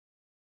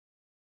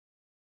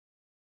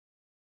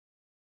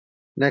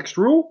Next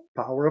rule,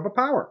 power of a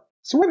power.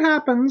 So what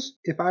happens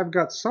if I've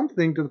got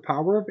something to the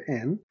power of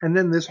n, and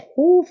then this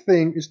whole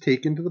thing is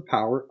taken to the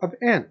power of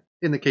n?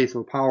 In the case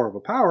of the power of a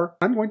power,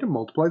 I'm going to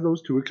multiply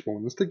those two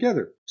exponents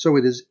together. So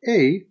it is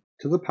a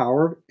to the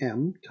power of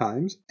m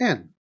times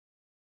n.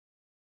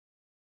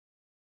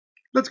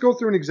 Let's go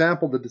through an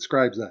example that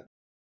describes that.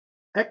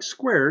 X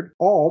squared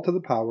all to the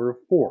power of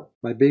 4.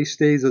 My base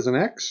stays as an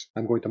x.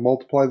 I'm going to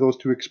multiply those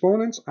two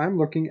exponents. I'm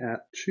looking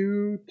at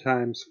 2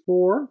 times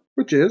 4,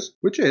 which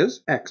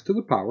is x to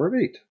the power of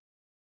 8.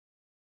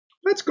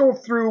 Let's go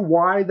through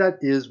why that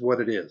is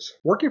what it is.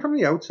 Working from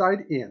the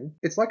outside in,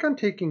 it's like I'm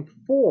taking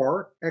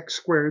 4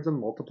 x squareds and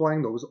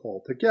multiplying those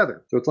all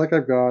together. So it's like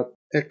I've got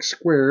x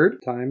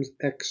squared times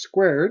x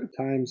squared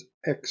times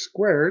x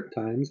squared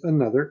times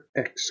another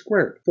x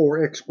squared.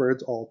 4 x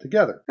squareds all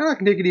together. And I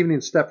can take it even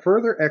a step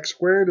further. X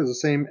squared is the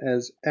same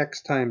as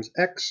x times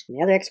x. And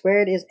the other x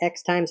squared is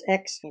x times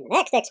x. And the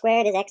next x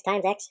squared is x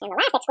times x. And the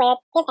last x squared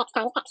is x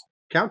times x.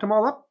 Count them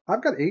all up.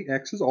 I've got 8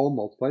 x's all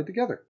multiplied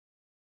together.